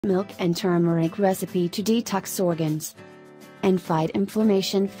milk and turmeric recipe to detox organs and fight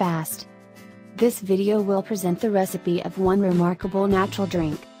inflammation fast. This video will present the recipe of one remarkable natural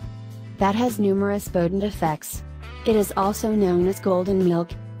drink that has numerous potent effects. It is also known as golden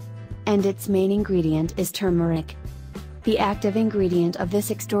milk, and its main ingredient is turmeric. The active ingredient of this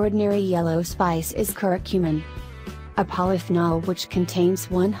extraordinary yellow spice is curcumin, a polyphenol which contains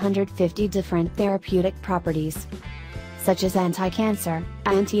 150 different therapeutic properties, such as anti-cancer,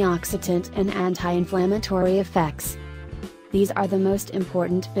 antioxidant and anti-inflammatory effects. These are the most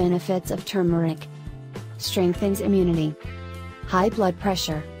important benefits of turmeric. Strengthens immunity, high blood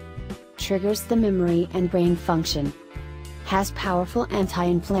pressure, triggers the memory and brain function, has powerful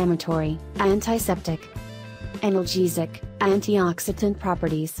anti-inflammatory, antiseptic, analgesic, antioxidant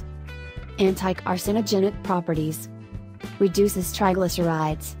properties, anti-carcinogenic properties, reduces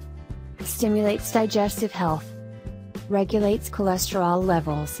triglycerides, stimulates digestive health, regulates cholesterol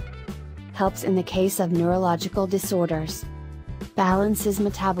levels, helps in the case of neurological disorders, balances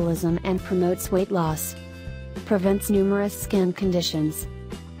metabolism and promotes weight loss, prevents numerous skin conditions,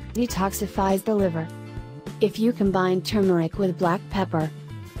 detoxifies the liver. If you combine turmeric with black pepper,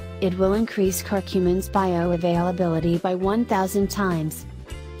 it will increase curcumin's bioavailability by 1,000 times.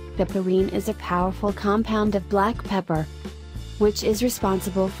 Piperine is a powerful compound of black pepper, which is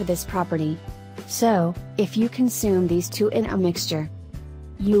responsible for this property. So, if you consume these two in a mixture,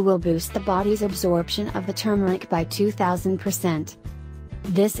 you will boost the body's absorption of the turmeric by 2000%.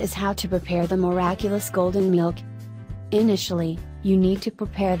 This is how to prepare the miraculous golden milk. Initially, you need to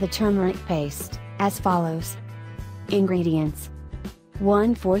prepare the turmeric paste, as follows. Ingredients: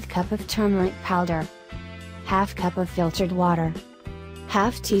 1/4 cup of turmeric powder, ½ cup of filtered water,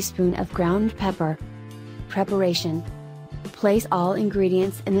 ½ teaspoon of ground pepper. Preparation: place all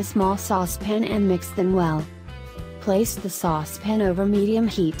ingredients in a small saucepan and mix them well. Place the saucepan over medium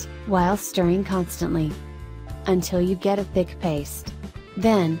heat, while stirring constantly, until you get a thick paste.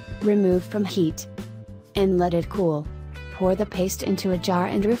 Then, remove from heat, and let it cool. Pour the paste into a jar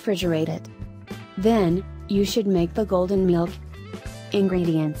and refrigerate it. Then, you should make the golden milk.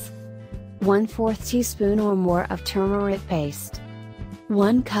 Ingredients: 1/4 teaspoon or more of turmeric paste,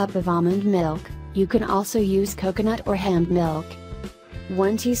 1 cup of almond milk, you can also use coconut or hemp milk,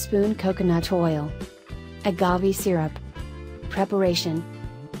 1 teaspoon coconut oil, agave syrup. Preparation: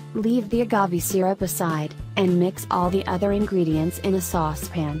 leave the agave syrup aside, and mix all the other ingredients in a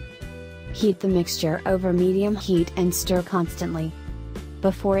saucepan. Heat the mixture over medium heat and stir constantly.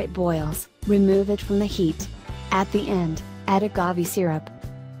 Before it boils, remove it from the heat. At the end, add agave syrup.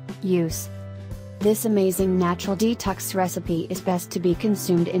 Use: this amazing natural detox recipe is best to be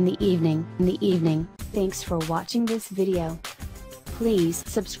consumed in the evening. Thanks for watching this video. Please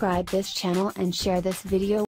subscribe this channel and share this video